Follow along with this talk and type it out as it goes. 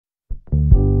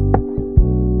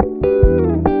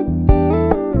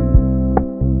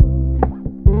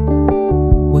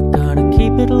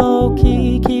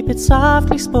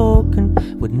softly spoken,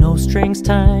 with no strings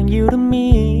tying you to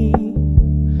me.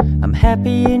 I'm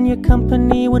happy in your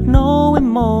company with no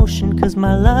emotion, 'cause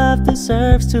my love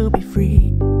deserves to be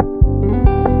free.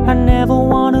 I never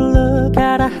wanna look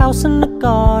at a house in the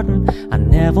garden, I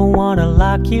never wanna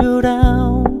lock you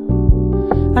down.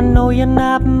 I know you're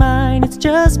not mine, it's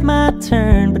just my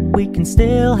turn, but we can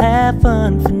still have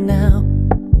fun for now.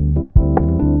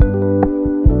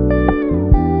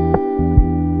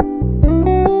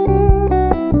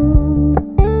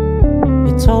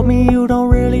 You told me you don't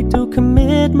really do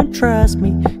commitment, trust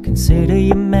me, consider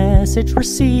your message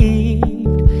received.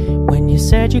 When you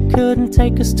said you couldn't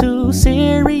take us too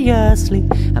seriously,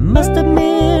 I must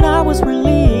admit I was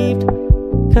relieved.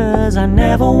 'Cause I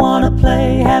never wanna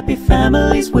play happy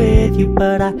families with you,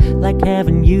 but I like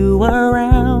having you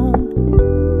around.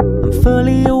 I'm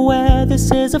fully aware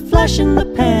this is a flash in the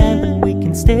pan, but we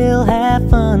can still have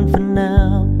fun for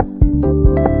now.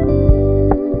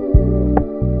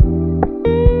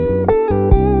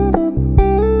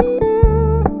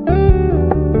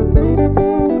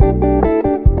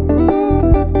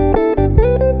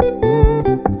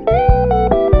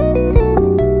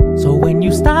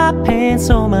 Stop paying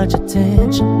so much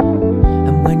attention,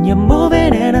 and when you're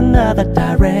moving in another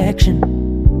direction,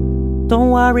 don't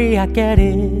worry, I get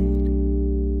it.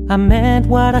 I meant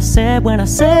what I said when I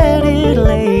said it,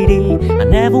 lady. I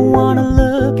never wanna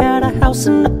look at a house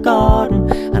in the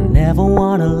garden, I never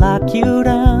wanna lock you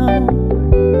down.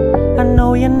 I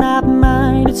know you're not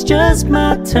mine, it's just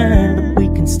my turn, but we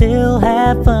can still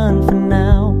have fun for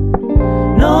now.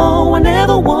 No, I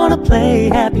never wanna play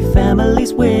happy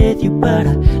families with you, but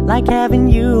I like having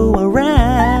you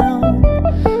around.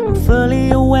 I'm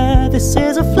fully aware this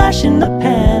is a flash in the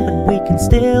pan, but we can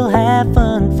still have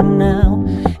fun for now.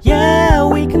 Yeah,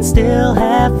 we can still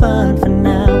have fun for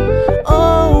now.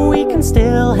 Oh, we can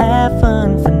still have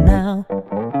fun for now.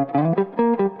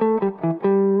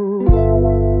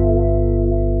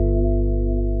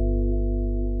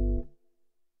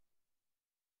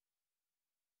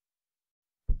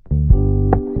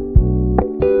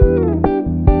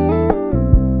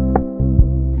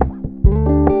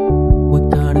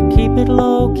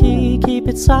 Low-key, keep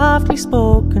it softly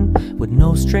spoken, with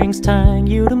no strings tying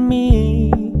you to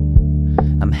me.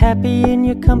 I'm happy in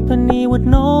your company with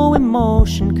no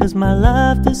emotion, 'cause my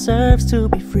love deserves to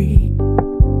be free.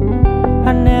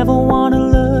 I never wanna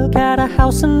look at a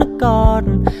house in the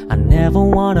garden, I never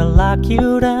wanna lock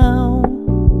you down.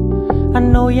 I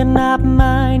know you're not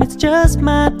mine, it's just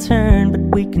my turn,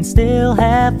 but we can still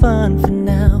have fun for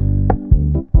now.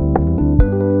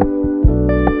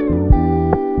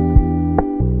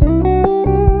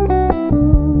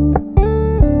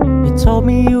 Told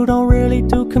me you don't really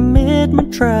do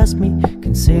commitment, trust me,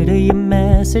 consider your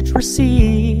message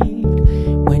received.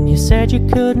 When you said you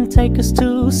couldn't take us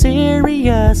too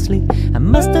seriously, I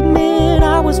must admit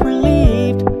I was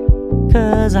relieved.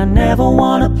 'Cause I never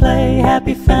wanna play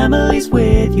happy families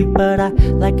with you, but I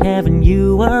like having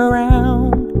you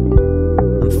around.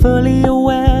 I'm fully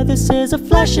aware this is a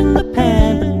flash in the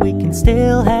pan, but we can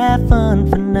still have fun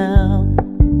for now.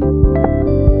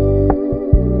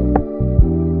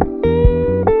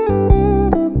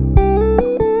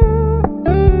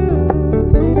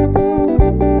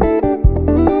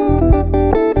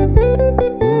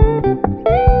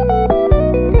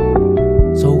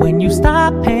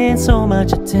 Stop paying so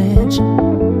much attention,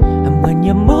 and when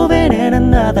you're moving in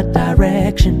another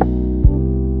direction,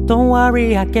 don't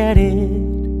worry, I get it.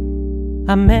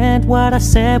 I meant what I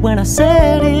said when I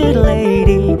said it,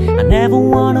 lady. I never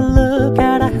wanna look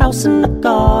at a house in the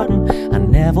garden, I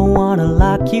never wanna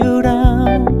lock you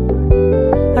down.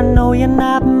 I know you're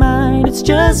not mine, it's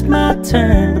just my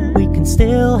turn, but we can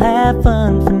still have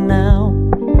fun for now.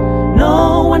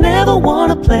 No, I never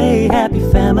wanna play happy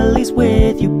families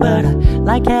with you, but I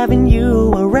like having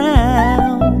you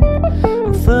around.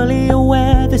 I'm fully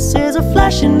aware this is a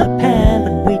flash in the pan,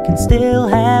 but we can still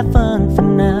have fun for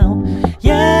now.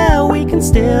 Yeah, we can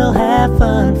still have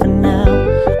fun for now.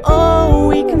 Oh,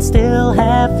 we can still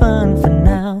have fun for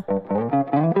now.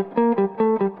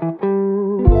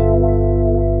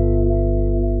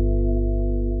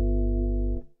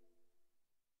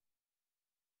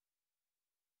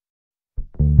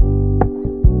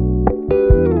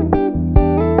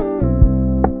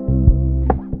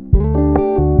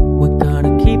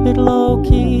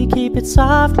 Low-key, keep it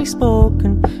softly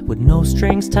spoken, with no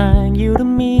strings tying you to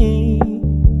me.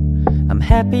 I'm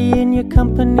happy in your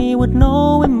company with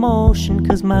no emotion,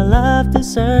 'cause my love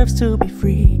deserves to be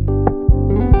free.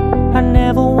 I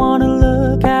never wanna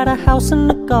look at a house in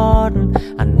the garden,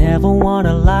 I never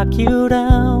wanna lock you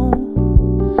down.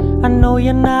 I know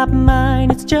you're not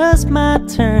mine, it's just my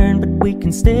turn, but we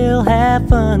can still have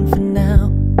fun for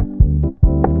now.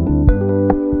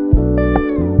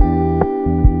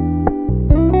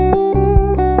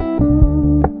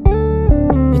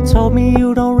 You told me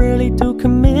you don't really do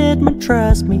commitment,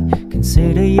 trust me,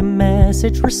 consider your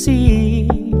message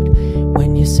received.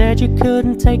 When you said you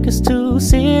couldn't take us too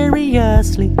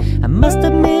seriously, I must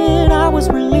admit I was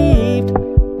relieved.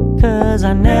 'Cause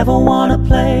I never wanna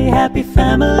play happy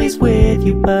families with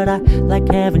you, but I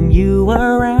like having you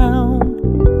around.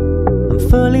 I'm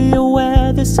fully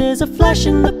aware this is a flash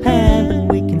in the pan,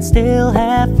 but we can still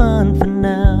have fun for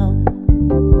now.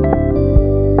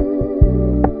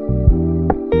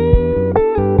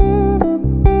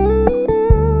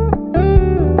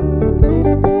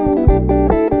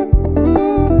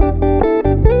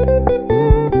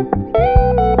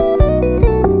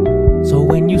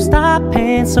 Stop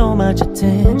paying so much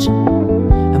attention,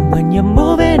 and when you're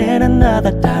moving in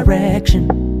another direction,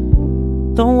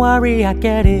 don't worry, I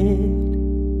get it.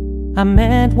 I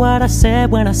meant what I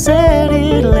said when I said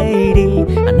it, lady.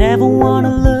 I never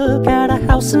wanna look at a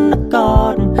house in the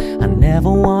garden, I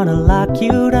never wanna lock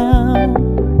you down.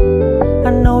 I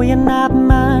know you're not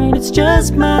mine, it's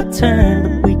just my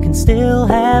turn, but we can still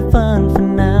have fun for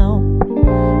now.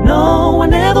 No, I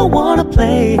never wanna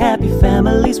play happy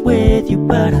families with you,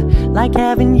 but I like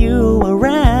having you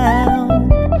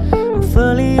around. I'm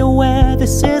fully aware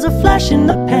this is a flash in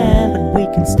the pan, but we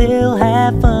can still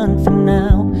have fun for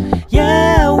now.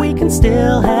 Yeah, we can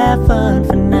still have fun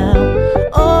for now.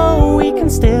 Oh, we can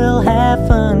still have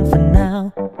fun for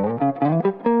now.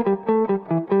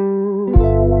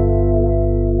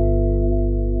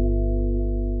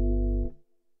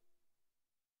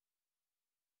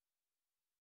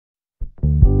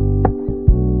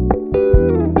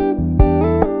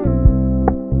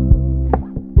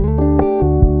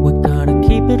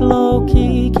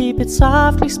 Low-key, keep it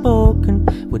softly spoken,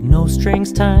 with no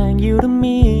strings tying you to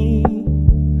me.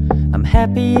 I'm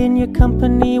happy in your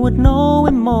company with no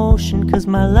emotion, 'cause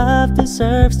my love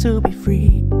deserves to be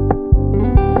free.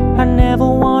 I never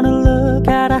wanna look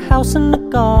at a house in the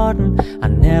garden, I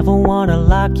never wanna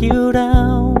lock you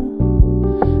down.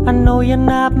 I know you're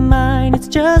not mine, it's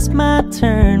just my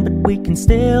turn, but we can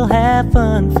still have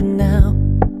fun for now.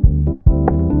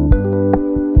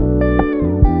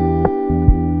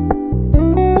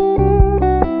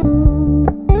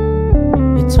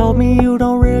 Told me you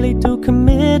don't really do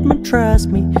commitment,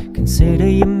 trust me, consider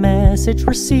your message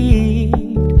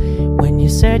received. When you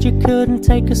said you couldn't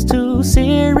take us too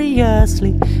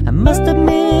seriously, I must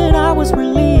admit I was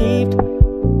relieved.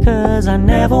 'Cause I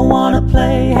never wanna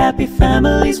play happy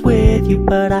families with you,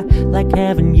 but I like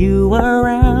having you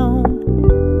around.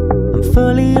 I'm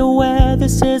fully aware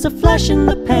this is a flash in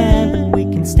the pan, but we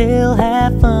can still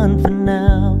have fun for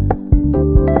now.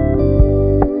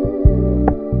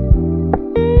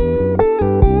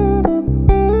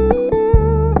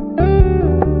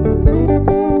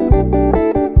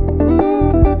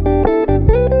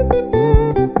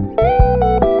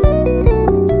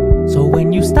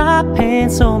 Stop paying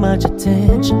so much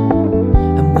attention,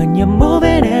 and when you're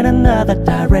moving in another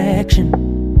direction,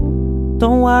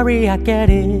 don't worry, I get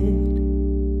it.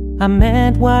 I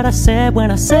meant what I said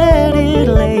when I said it,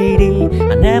 lady.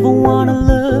 I never wanna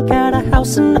look at a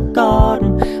house in the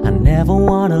garden, I never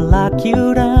wanna lock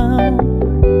you down.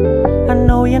 I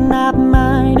know you're not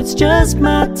mine, it's just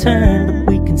my turn,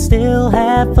 but we can still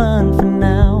have fun for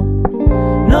now.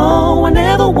 No, I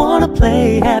never wanna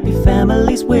play happy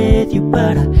families with you,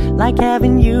 but I like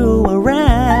having you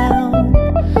around.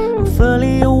 I'm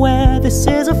fully aware this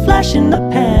is a flash in the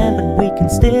pan, but we can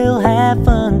still have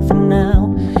fun for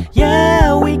now.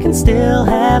 Yeah, we can still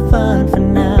have fun for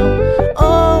now.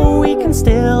 Oh, we can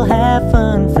still have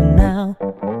fun for now.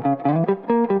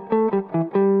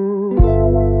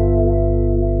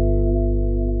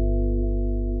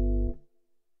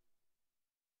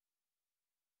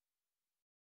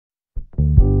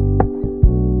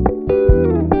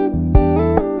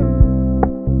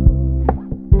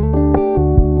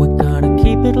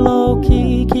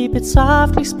 Low-key, keep it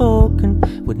softly spoken,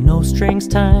 with no strings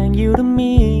tying you to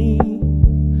me.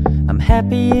 I'm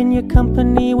happy in your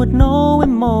company with no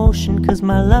emotion, 'cause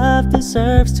my love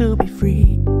deserves to be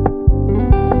free.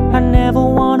 I never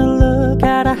wanna look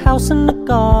at a house in the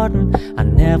garden, I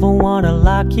never wanna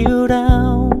lock you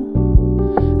down.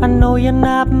 I know you're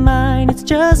not mine, it's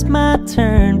just my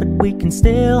turn, but we can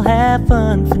still have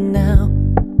fun for now.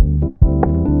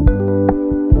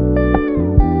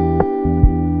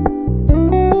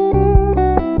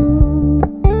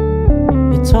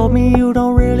 Told me you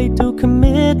don't really do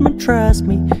commitment, trust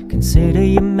me, consider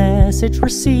your message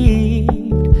received.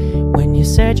 you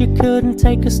said you couldn't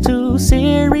take us too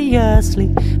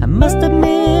seriously, I must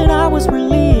admit I was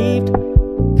relieved,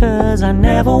 'cause I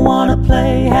never wanna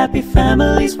play happy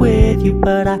families with you,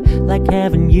 but I like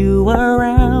having you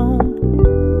around.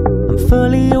 I'm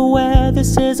fully aware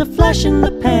this is a flash in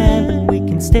the pan, but we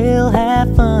can still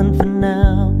have fun for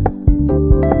now.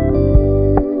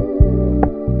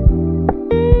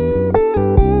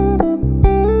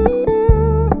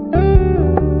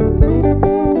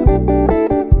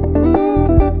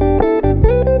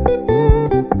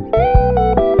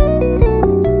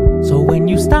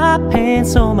 Stop paying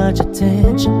so much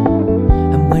attention,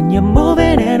 and when you're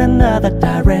moving in another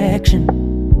direction,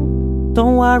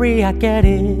 don't worry, I get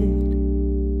it.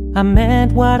 I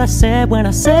meant what I said when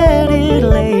I said it,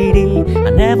 lady. I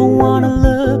never wanna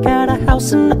look at a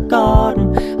house in the garden,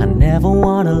 I never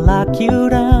wanna lock you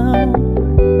down.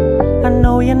 I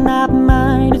know you're not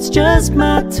mine, it's just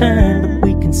my turn, but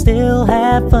we can still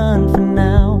have fun for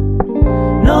now.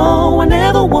 No, I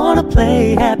never wanna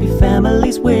play happy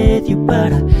families with you,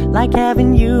 but I like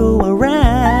having you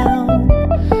around.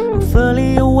 I'm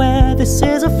fully aware this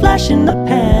is a flash in the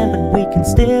pan, but we can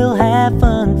still have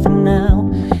fun for now.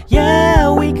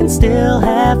 Yeah, we can still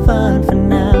have fun for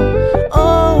now.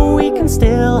 Oh, we can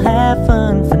still have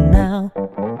fun for now.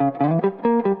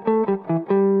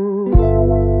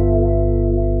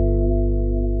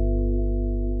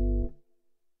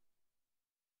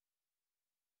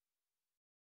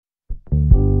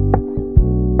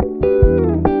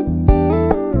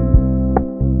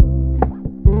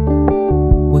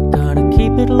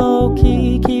 Keep it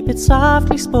low-key, keep it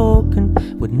softly spoken,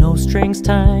 with no strings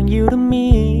tying you to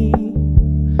me.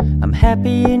 I'm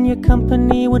happy in your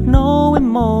company with no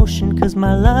emotion, 'cause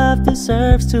my love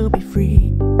deserves to be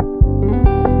free.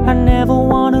 I never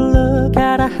wanna look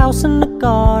at a house in the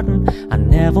garden, I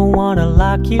never wanna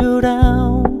lock you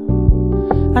down.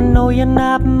 I know you're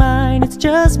not mine, it's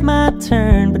just my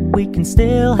turn, but we can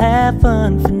still have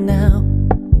fun for now.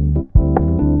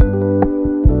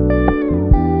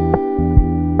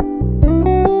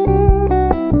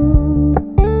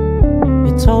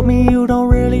 Told me you don't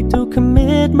really do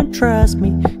commitment, trust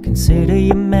me, consider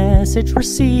your message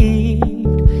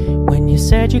received. When you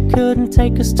said you couldn't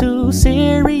take us too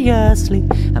seriously,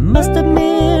 I must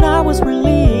admit I was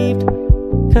relieved,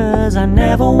 'cause I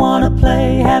never wanna play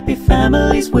happy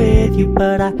families with you,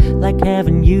 but I like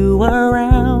having you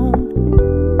around.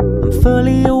 I'm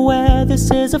fully aware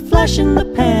this is a flash in the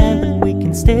pan, but we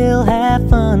can still have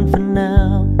fun for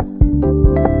now.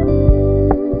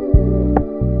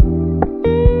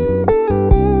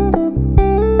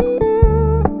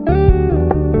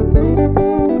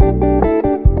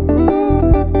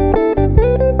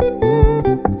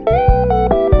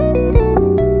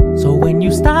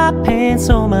 Stop paying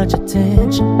so much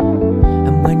attention,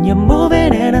 and when you're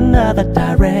moving in another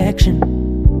direction,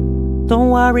 don't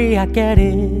worry, I get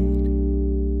it.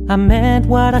 I meant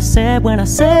what I said when I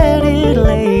said it,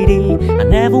 lady. I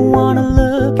never wanna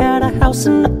look at a house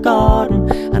in the garden,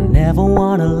 I never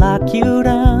wanna lock you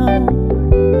down.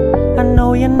 I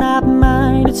know you're not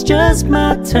mine, it's just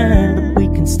my turn, but we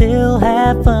can still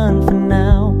have fun for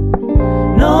now.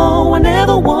 No, I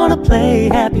never wanna play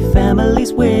happy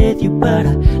families with you, but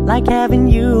I like having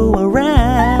you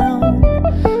around.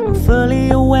 I'm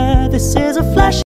fully aware this is a flash